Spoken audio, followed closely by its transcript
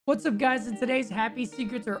What's up, guys? In today's happy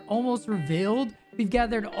secrets are almost revealed. We've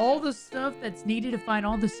gathered all the stuff that's needed to find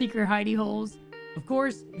all the secret hidey holes. Of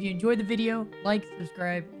course, if you enjoyed the video, like,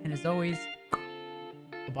 subscribe, and as always,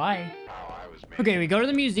 goodbye. Okay, we go to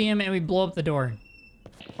the museum and we blow up the door.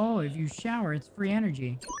 Oh, if you shower, it's free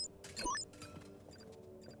energy.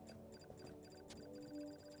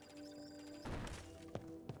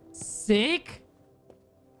 Sick?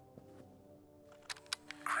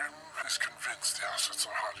 Grimm is convinced the assets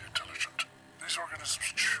are highly intelligent. These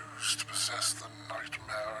organisms choose to possess the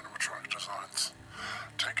nightmare animatronic designs,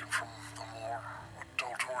 taken from the more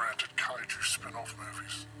adult-oriented kaiju spin-off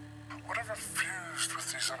movies. Whatever fused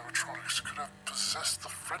with these animatronics could have possessed the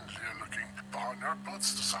friendlier-looking Behind Your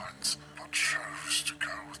Buds designs, but chose to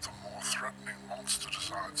go with the more threatening monster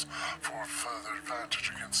designs for a further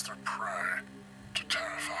advantage against their prey, to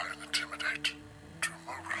terrify and intimidate, to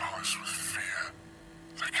immobilize with fear.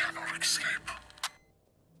 They cannot escape.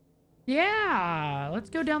 Yeah, let's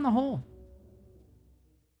go down the hole.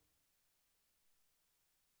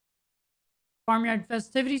 Farmyard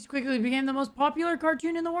festivities quickly became the most popular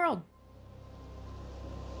cartoon in the world.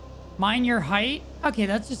 Mind your height? Okay,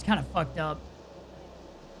 that's just kind of fucked up.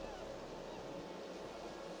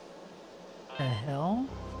 The hell?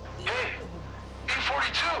 Hey,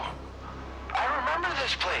 E42! I remember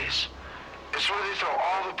this place. It's where they throw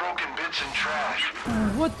all the broken bits and trash.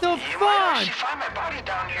 What the You might actually fuck? find my body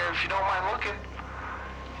down here if you don't mind looking.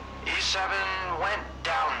 E7 went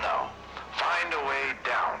down, though. Find a way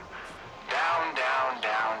down. Down, down,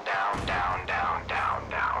 down, down, down, down, down,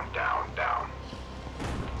 down, down, down.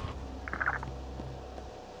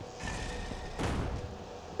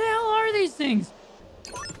 The hell are these things?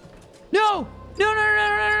 No! No, no, no, no,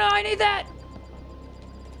 no, no, no, I need that!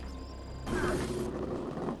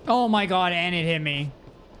 Oh my god, and it hit me.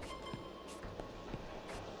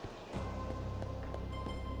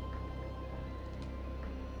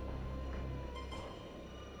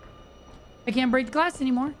 I can't break the glass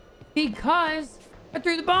anymore because I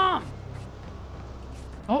threw the bomb.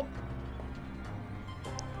 Oh.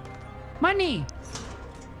 Money.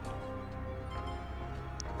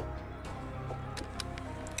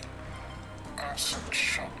 Acid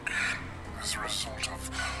shock is a result of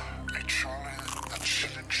a Charlie and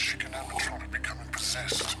Chillin chicken animatronic becoming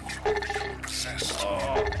possessed.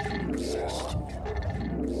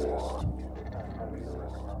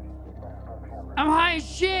 I'm high as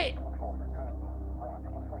shit.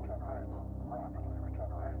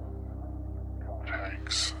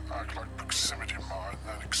 Eggs act like proximity mine,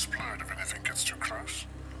 then explode if anything gets too close.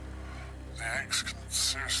 The eggs can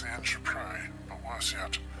seriously injure prey, but worse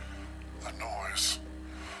yet, the noise.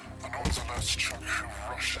 The noise alerts Chuck,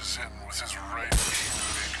 who rushes in with his rage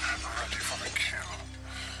beak ready for the kill.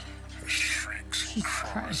 His shrieks and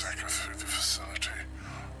cries echo through the facility,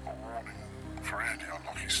 a warning for any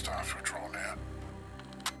unlucky staff who draw near.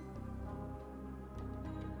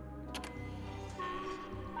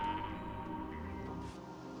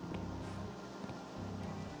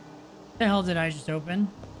 The hell did I just open?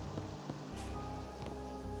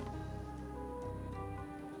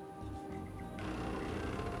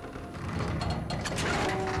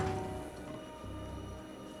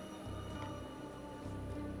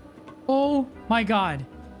 Oh my god.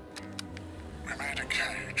 We made a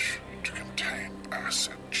cage to contain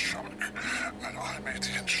acid shock, and I made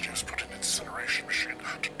the engineers put an incineration machine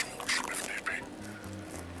to torch him if need be.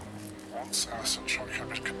 Once acid shock had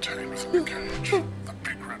been contained within the cage, the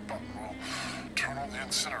big red button will turn on the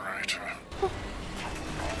incinerator. I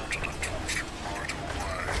wanted to torch him right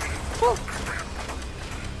away.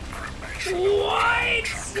 Cremation. What?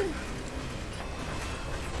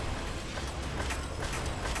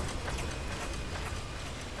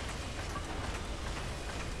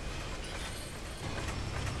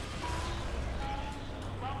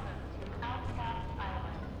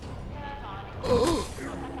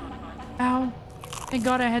 Ow. Thank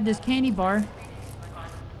God I had this candy bar.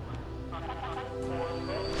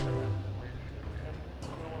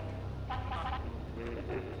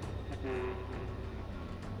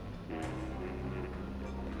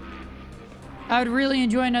 I would really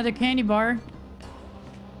enjoy another candy bar.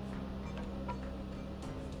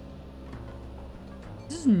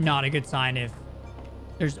 This is not a good sign if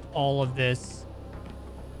there's all of this.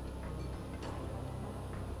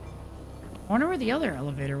 I wonder where the other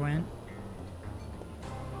elevator went.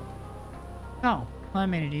 Oh, well, that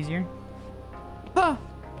made it easier. Huh!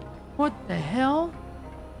 What the hell?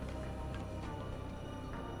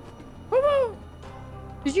 Woo-woo!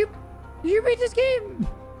 Did you beat this game?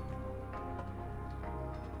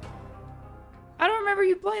 I don't remember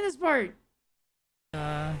you playing this part.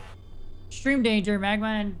 extreme danger. Magma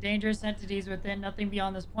and dangerous entities within. Nothing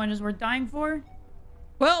beyond this point is worth dying for.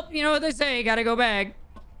 Well, you know what they say. Gotta go back.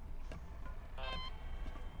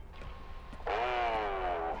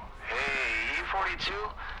 Oh, hey, E42.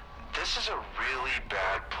 This is a really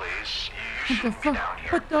bad place. You shouldn't be down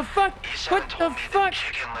here. What the fuck? E7 What the told me fuck? the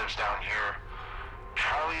chicken lives down here.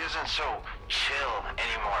 Charlie isn't so chill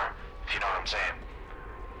anymore, if you know what I'm saying.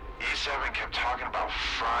 E7 kept talking about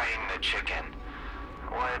frying the chicken,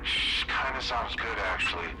 which kind of sounds good,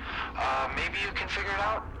 actually. Maybe you can figure it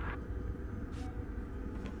out?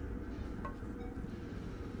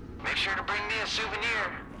 Make sure to bring me a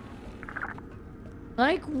souvenir.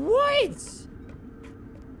 Like what?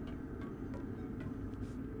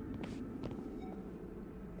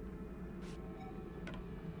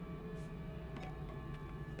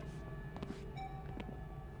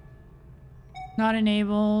 Not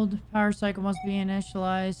enabled. Power cycle must be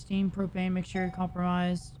initialized. Steam propane mixture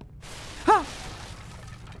compromised. Ha!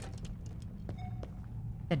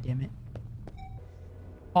 God damn it.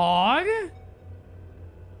 Hog?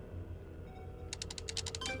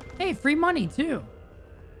 Hey, free money too.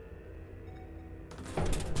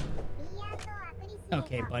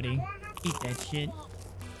 Okay, buddy. Eat that shit.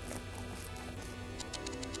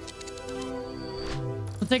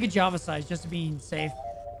 We'll take a Java size just to be safe.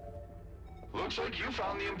 Looks like you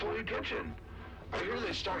found the employee kitchen. I hear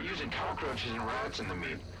they start using cockroaches and rats in the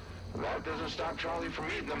meat. That doesn't stop Charlie from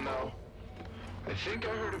eating them, though. I think I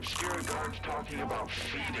heard Obscura guards talking about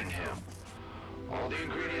feeding him. All the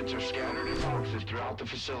ingredients are scattered in boxes throughout the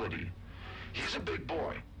facility. He's a big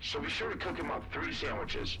boy, so be sure to cook him up 3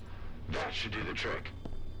 sandwiches. That should do the trick.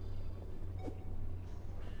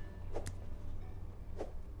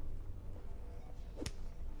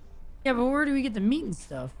 Yeah, but where do we get the meat and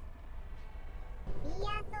stuff?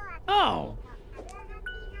 Oh!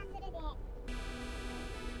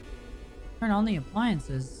 Turn on the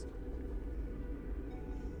appliances.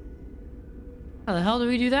 How the hell do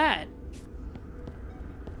we do that?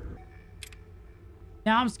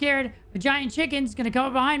 Now I'm scared. A giant chicken's gonna come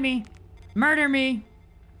up behind me. Murder me.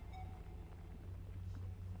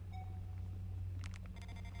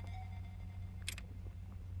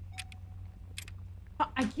 Oh,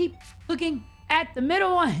 I keep looking at the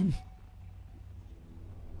middle one.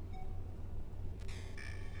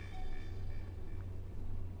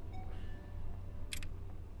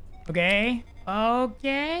 Okay.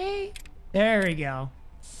 Okay. There we go.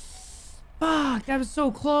 Fuck, that was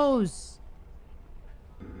so close.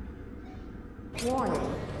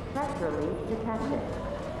 Warning. Pressure leak detected.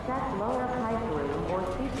 Check lower pipe room or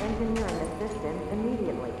chief engineering assistant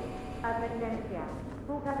immediately. Advertencia.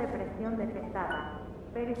 Fuga de presión detectada.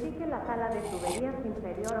 Verifique la sala de tuberías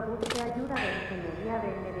inferior. Busque ayuda de ingeniería de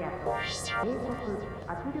inmediato. 警告。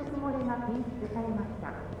圧力漏れが検出されまし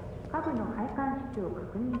た。下部の配管室を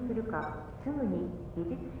確認するか、すぐに技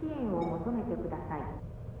術支援を求めてください。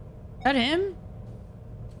Is that him?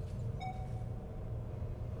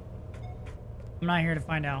 I'm not here to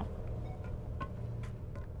find out.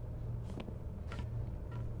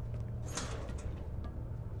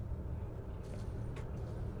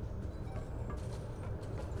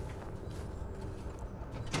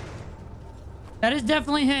 That is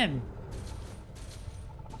definitely him.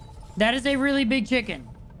 That is a really big chicken.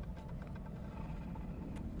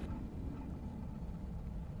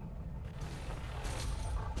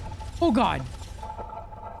 Oh God.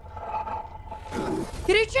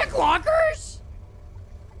 Did he check lockers?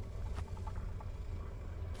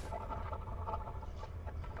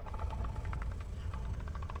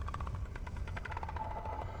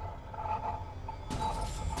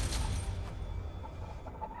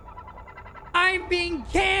 I'm being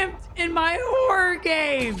camped in my horror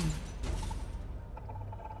game.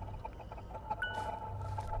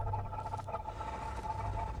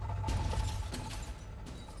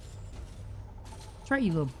 That's right,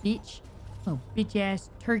 you little bitch. Little bitch ass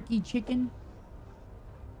turkey chicken.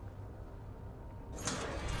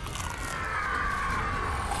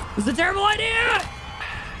 This is a terrible idea!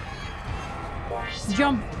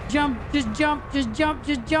 Jump, jump, just jump, just jump,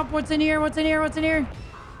 just jump. What's in here? What's in here? What's in here?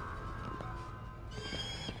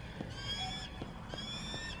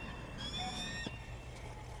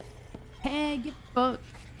 Hey, get fucked.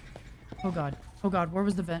 Oh God. Oh God. Where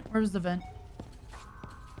was the vent? Where was the vent?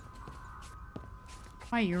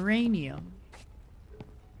 My uranium.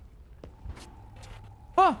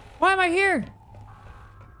 Oh, why am I here?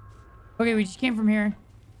 Okay, we just came from here.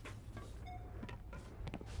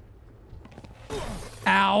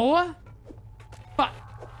 Ow. Fuck.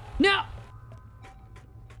 No.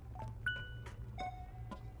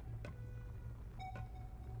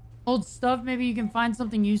 Old stuff. Maybe you can find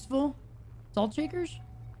something useful. Salt shakers?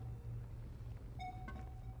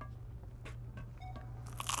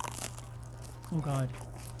 Oh god.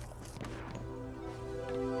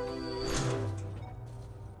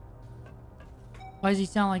 Why does he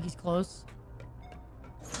sound like he's close?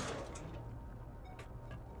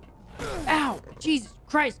 Ow! Jesus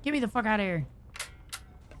Christ! Get me the fuck out of here.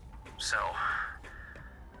 So,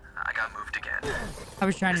 I got moved again. I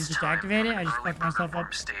was trying to This just time activate it. from I just early fucked myself farm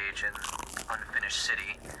up. stage in Unfinished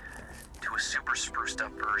City to a super spruced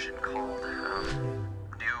up version called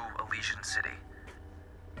New Elysian City.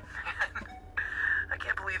 Man, I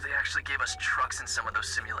can't believe they actually gave us trucks in some of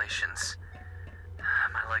those simulations.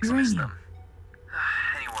 My legs miss them.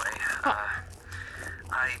 Anyway,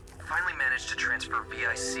 I finally managed to transfer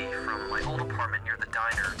VIC from my old apartment near the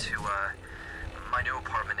diner to my new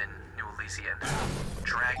apartment in New Elysian.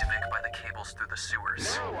 Dragged Vic by the cables through the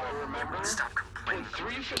sewers. Now I remember. Stop complaining.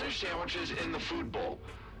 Put 3 finished sandwiches in the food bowl.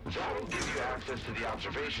 That'll give you access to the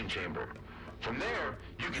observation chamber. From there,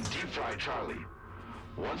 you can deep fry Charlie.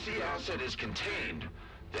 Once the asset is contained,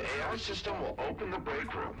 the AI system will open the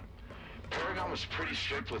break room. Paragon was pretty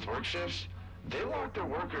strict with work shifts. They lock their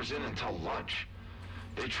workers in until lunch.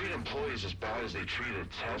 They treat employees as bad as they treated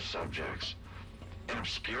test subjects. And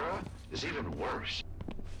Obscura is even worse.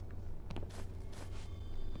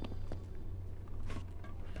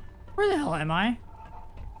 Where the hell am I?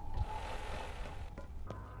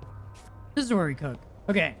 This is where we cook.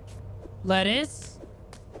 Okay. Lettuce.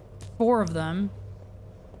 4 of them.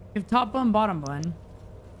 We have top bun, bottom bun.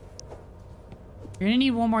 You're gonna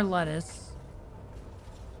need 1 more lettuce.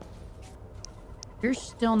 You're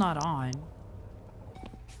still not on.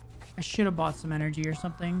 I should have bought some energy or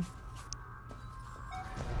something.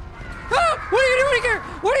 Ah! What are you doing here?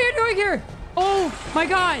 What are you doing here? Oh my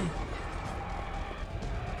god.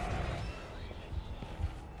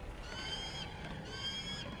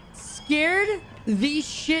 Scared the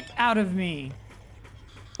shit out of me.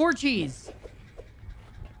 4 cheese.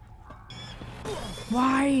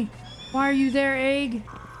 Why? Why are you there, egg?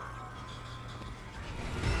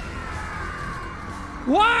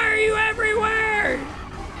 Why are you everywhere?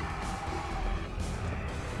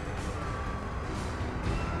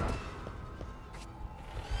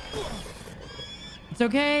 It's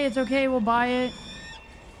okay. It's okay. We'll buy it.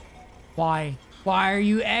 Why? Why are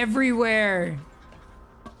you everywhere?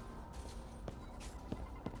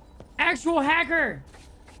 Actual hacker.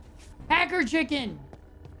 Hacker chicken.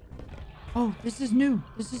 Oh, this is new.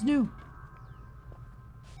 This is new.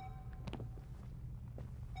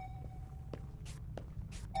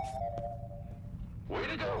 Way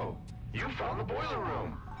to go! You found the boiler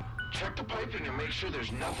room. Check the piping and make sure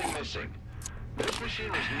there's nothing missing. This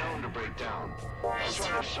machine is known to break down. That's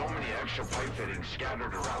why there's so many extra pipe fittings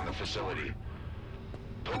scattered around the facility.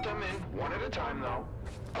 Put them in one at a time, though.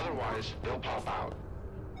 Otherwise, they'll pop out.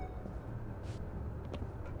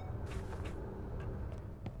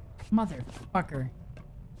 Motherfucker.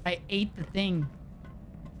 I ate the thing.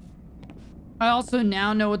 I also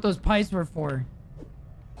now know what those pipes were for.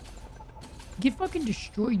 Get fucking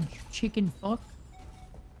destroyed, you chicken fuck.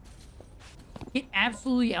 Get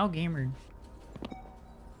absolutely outgamered.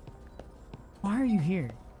 Why are you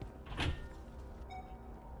here?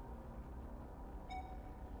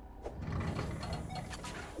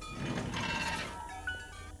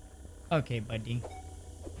 Okay, buddy.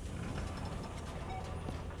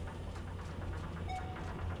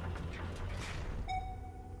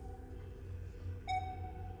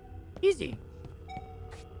 Easy.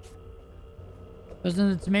 Goes in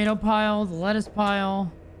the tomato pile, the lettuce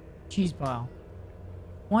pile, cheese pile.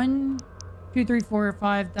 1, 2, 3, 4,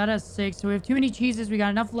 5. That has 6. So we have too many cheeses. We got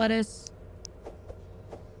enough lettuce.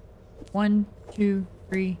 1, 2,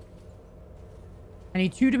 3. I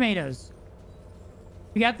need 2 tomatoes.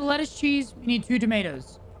 We got the lettuce, cheese. We need 2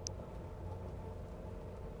 tomatoes.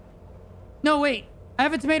 No, wait. I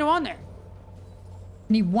have a tomato on there.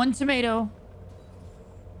 I need 1 tomato,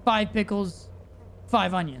 5 pickles,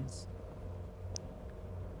 5 onions.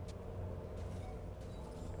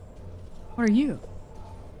 What are you?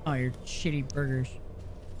 Oh, you're shitty burgers.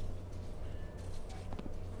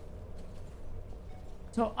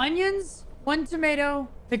 So onions, 1 tomato,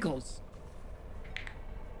 pickles.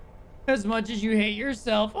 As much as you hate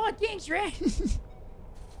yourself. Oh, thanks, Ray.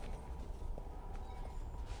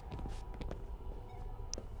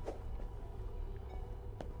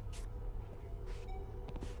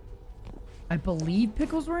 I believe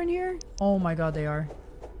pickles were in here. Oh my god, they are.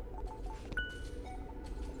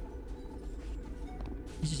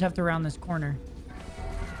 You just have to round this corner.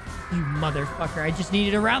 You motherfucker. I just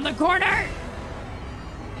needed to round the corner!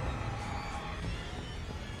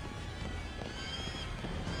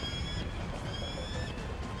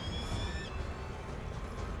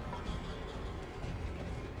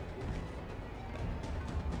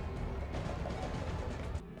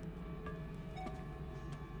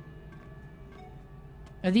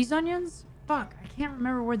 Are these onions? Fuck, I can't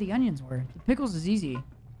remember where the onions were. The pickles is easy.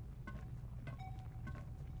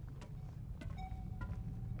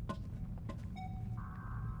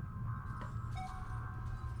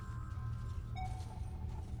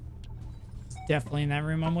 It's definitely in that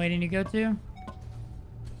room I'm waiting to go to.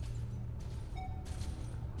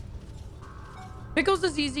 Pickles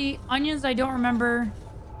is easy. Onions, I don't remember.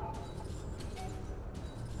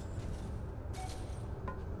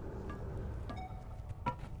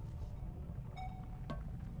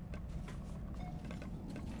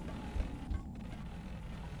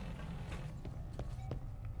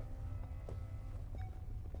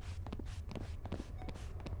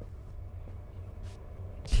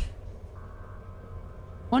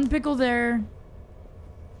 One pickle there.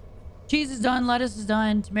 Cheese is done. Lettuce is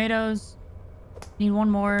done. Tomatoes. Need one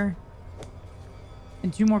more.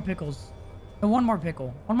 And 2 more pickles. No, 1 more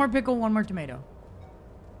pickle. 1 more pickle, 1 more tomato.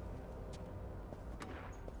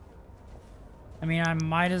 I mean, I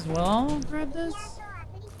might as well grab this.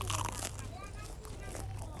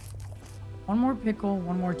 1 more pickle,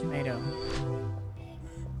 1 more tomato.